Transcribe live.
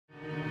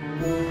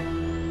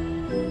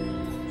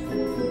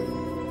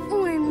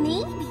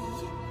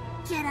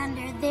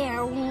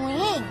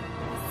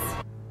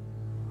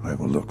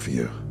will look for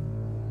you.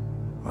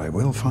 I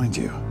will find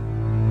you.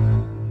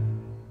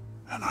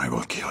 And I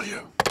will kill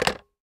you.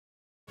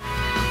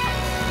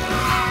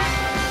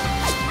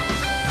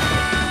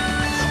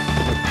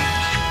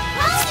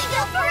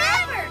 Ponyville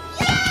forever!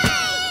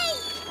 Yay!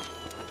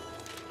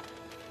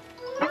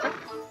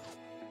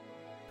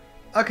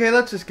 Okay,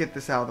 let's just get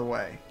this out of the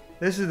way.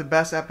 This is the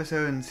best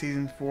episode in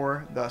Season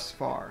 4 thus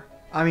far.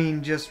 I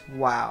mean, just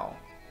wow.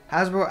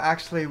 Hasbro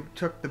actually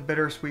took the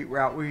bittersweet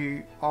route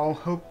we all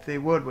hoped they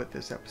would with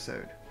this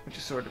episode. Which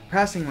is sort of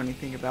depressing when you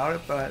think about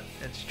it, but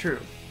it's true.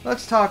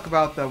 Let's talk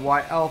about the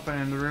white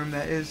elephant in the room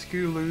that is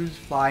Scootaloo's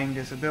flying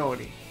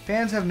disability.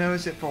 Fans have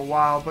noticed it for a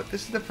while, but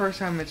this is the first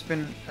time it's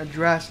been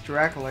addressed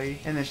directly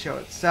in the show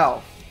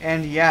itself.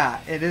 And yeah,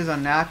 it is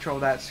unnatural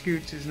that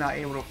Scoots is not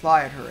able to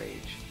fly at her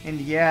age. And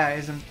yeah, it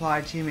is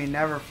implied she may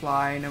never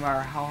fly no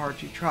matter how hard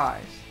she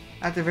tries.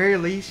 At the very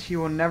least, she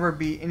will never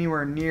be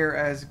anywhere near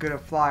as good a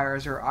flyer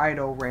as her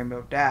idol,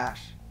 Rainbow Dash.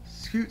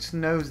 Scoots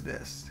knows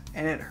this,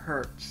 and it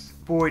hurts.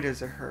 Boy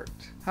does it hurt.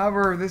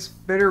 However, this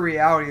bitter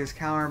reality is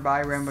countered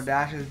by Rainbow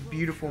Dash's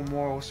beautiful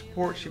moral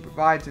support she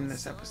provides in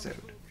this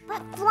episode.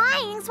 But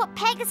flying's what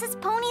Pegasus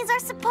ponies are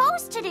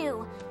supposed to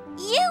do.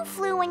 You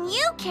flew when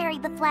you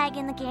carried the flag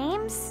in the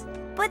games.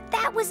 But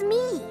that was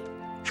me.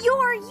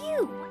 You're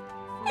you.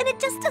 And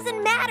it just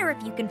doesn't matter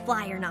if you can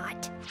fly or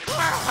not.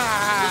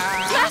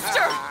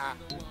 Jester!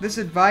 This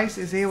advice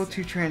is able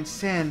to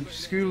transcend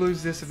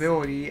Scootaloo's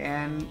disability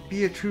and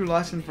be a true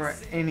lesson for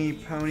any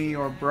pony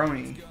or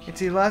brony.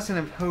 It's a lesson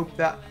of hope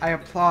that I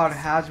applaud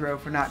Hasbro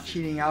for not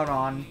cheating out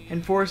on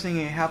and forcing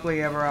a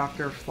happily ever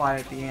after flight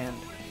at the end.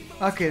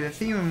 Okay, the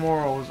theme and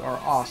morals are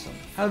awesome.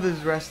 How does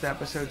the rest of the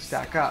episode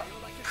stack up?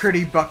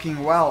 Pretty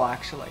bucking well,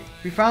 actually.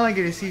 We finally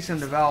get to see some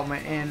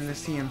development in the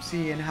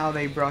CMC and how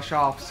they brush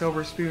off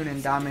Silver Spoon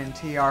and Diamond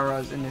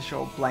Tiara's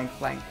initial blank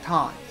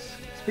taunts.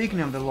 Speaking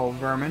of the little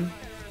vermin,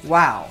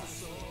 wow.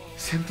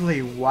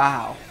 Simply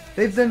wow.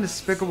 They've done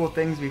despicable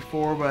things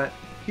before, but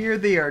here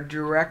they are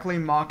directly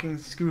mocking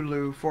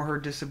Scootaloo for her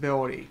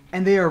disability,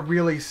 and they are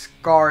really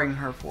scarring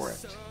her for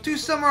it. To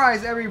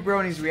summarize every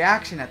brony's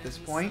reaction at this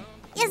point,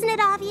 isn't it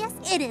obvious?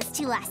 It is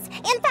to us.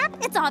 In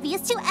fact, it's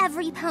obvious to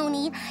every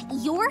pony.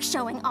 You're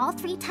showing all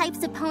 3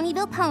 types of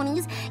Ponyville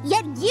ponies,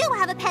 yet you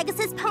have a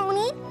Pegasus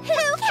pony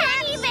who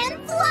can't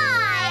even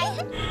fly!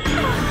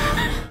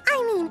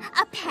 I mean,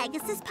 a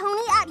Pegasus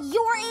pony at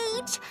your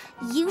age?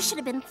 You should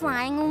have been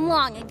flying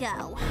long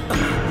ago.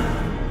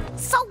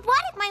 So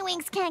what if my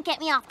wings can't get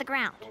me off the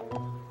ground?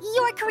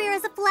 Your career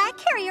as a flag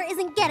carrier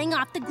isn't getting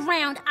off the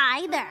ground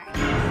either.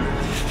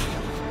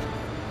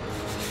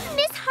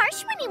 Miss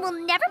Harshmoney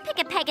will never pick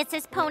a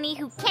Pegasus pony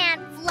who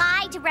can't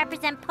fly to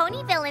represent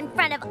Ponyville in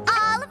front of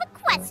all of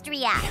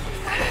Equestria.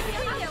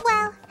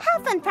 Well,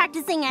 have fun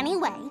practicing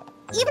anyway.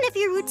 Even if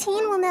your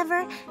routine will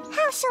never,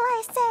 how shall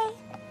I say,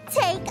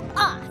 take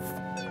off.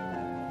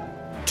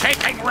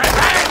 Taking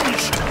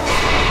revenge!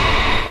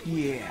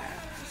 yeah.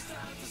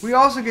 We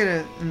also get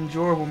an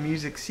enjoyable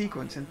music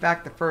sequence, in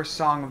fact the first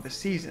song of the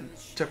season.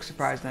 Took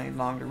surprisingly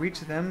long to reach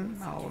them,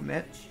 I'll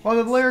admit. While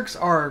the lyrics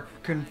are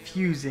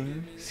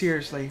confusing,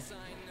 seriously,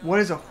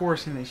 what is a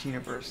horse in this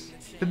universe?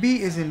 The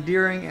beat is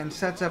endearing and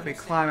sets up a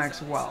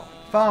climax well.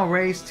 Final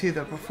race to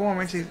the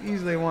performance is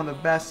easily one of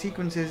the best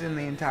sequences in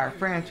the entire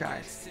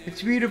franchise.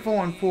 It's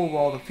beautiful and full of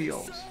all the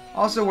feels.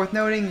 Also worth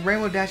noting,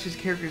 Rainbow Dash's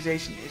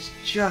characterization is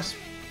just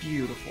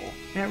beautiful,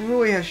 and it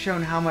really has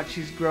shown how much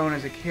she's grown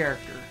as a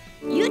character.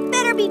 You'd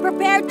better be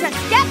prepared to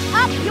step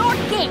up your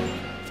game.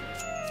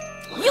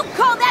 You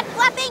call that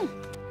flapping?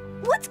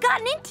 What's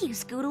gotten into you,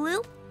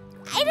 Scootaloo?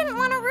 I didn't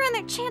want to ruin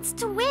their chance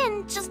to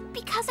win just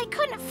because I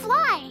couldn't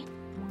fly.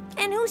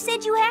 And who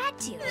said you had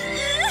to?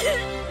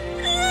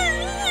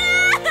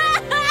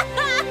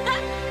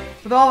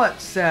 With all that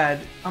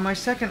said, on my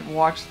second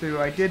watch through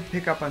I did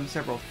pick up on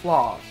several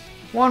flaws.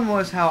 One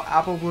was how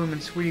Apple Bloom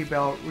and Sweetie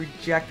Belle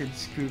rejected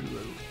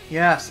Scootaloo.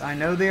 Yes, I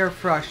know they are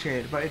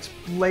frustrated, but it's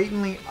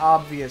blatantly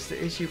obvious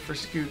the issue for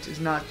Scoots is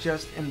not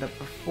just in the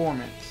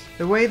performance.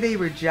 The way they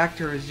reject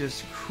her is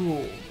just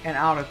cruel and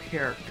out of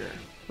character.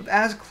 With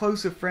as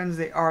close of friends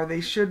they are, they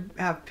should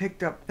have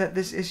picked up that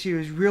this issue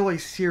is really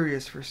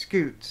serious for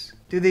Scoots.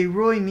 Do they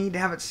really need to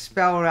have it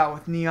spelled out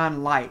with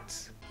neon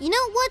lights? You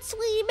know what,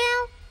 Sweetie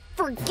Belle?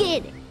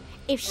 Forget it.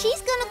 If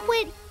she's gonna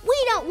quit,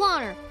 we don't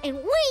want her, and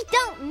we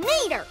don't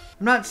need her.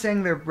 I'm not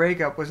saying their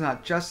breakup was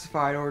not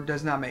justified or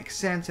does not make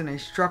sense in a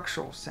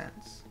structural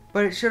sense,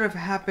 but it should have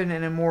happened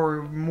in a more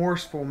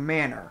remorseful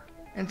manner,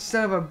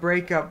 instead of a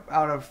breakup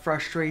out of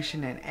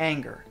frustration and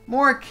anger.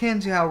 More akin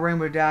to how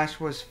Rainbow Dash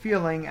was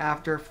feeling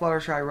after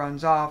Fluttershy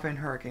runs off in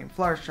Hurricane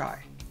Fluttershy.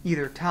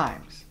 Either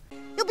times.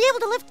 You'll be able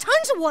to lift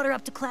tons of water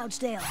up to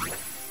Cloudsdale.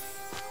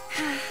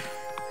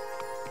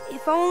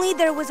 If only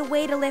there was a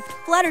way to lift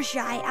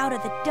Fluttershy out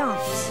of the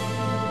dumps.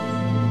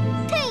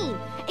 Pain!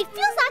 It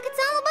feels like it's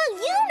all about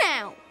you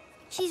now!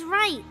 She's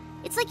right.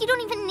 It's like you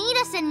don't even need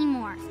us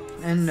anymore.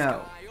 And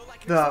no.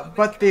 The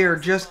 "but they're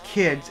just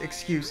kids"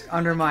 excuse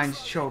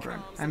undermines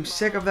children. I'm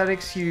sick of that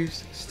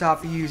excuse.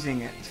 Stop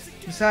using it.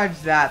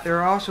 Besides that, there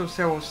are also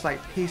several slight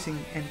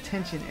pacing and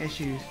tension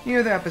issues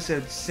near the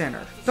episode's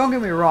center. Don't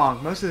get me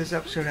wrong, most of this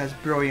episode has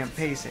brilliant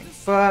pacing,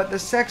 but the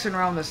section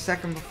around the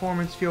second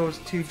performance feels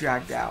too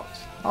dragged out.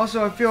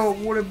 Also, I feel it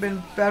would have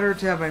been better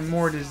to have a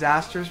more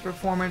disastrous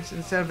performance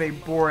instead of a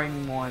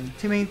boring one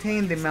to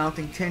maintain the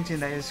mounting tension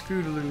that is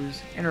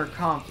Scootaloo's inner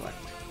conflict.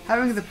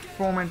 Having the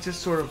performance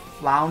just sort of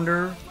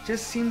flounder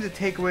just seems to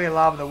take away a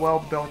lot of the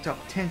well built up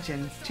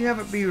tension to have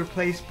it be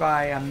replaced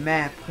by a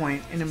meh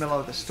point in the middle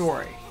of the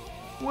story.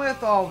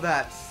 With all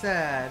that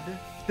said,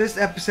 this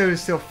episode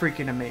is still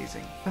freaking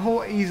amazing. The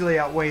whole easily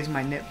outweighs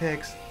my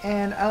nitpicks,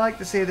 and I like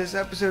to say this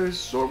episode is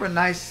sort of a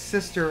nice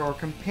sister or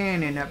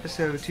companion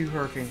episode to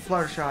Hurricane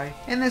Fluttershy,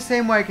 in the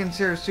same way I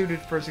consider suited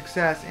for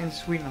success in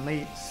Sweet and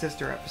Elite's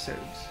sister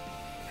episodes.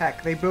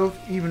 Heck, they both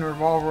even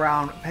revolve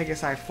around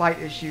Pegasi flight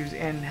issues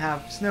and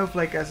have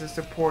Snowflake as a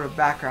supportive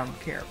background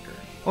character.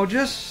 While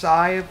just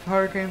shy of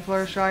Hurricane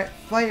Fluttershy,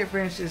 Flight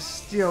Advantage is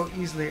still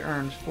easily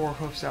earned 4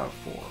 hoofs out of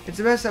 4. It's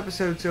the best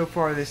episode so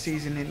far this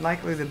season and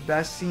likely the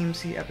best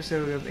CMC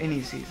episode of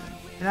any season.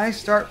 A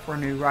nice start for a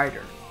new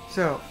writer.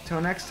 So,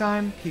 till next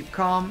time, keep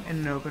calm and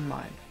an open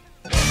mind.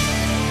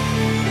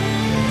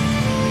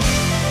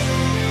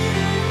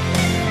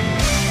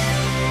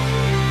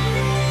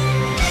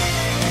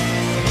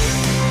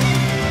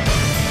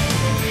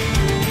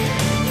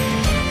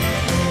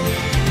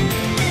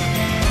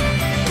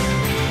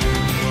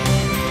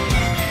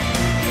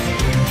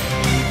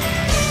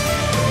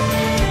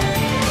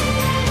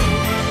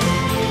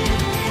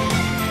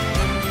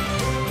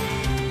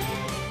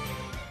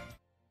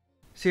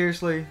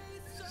 Seriously,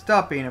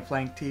 stop being a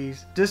flank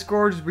tease.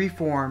 Discord's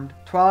reformed,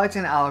 Twilight's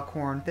an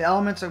alicorn, the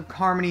elements of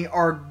harmony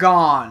are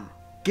gone.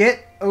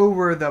 Get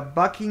over the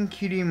bucking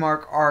cutie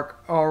mark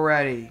arc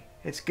already.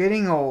 It's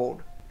getting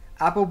old.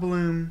 Apple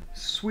Bloom,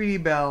 Sweetie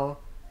Belle,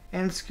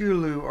 and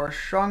Scootaloo are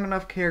strong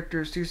enough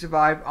characters to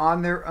survive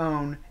on their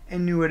own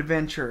in new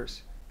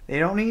adventures. They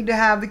don't need to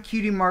have the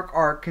cutie mark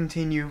arc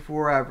continue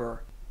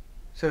forever.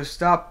 So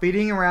stop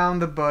beating around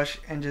the bush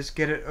and just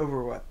get it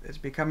over with. It's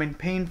becoming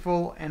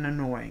painful and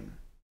annoying.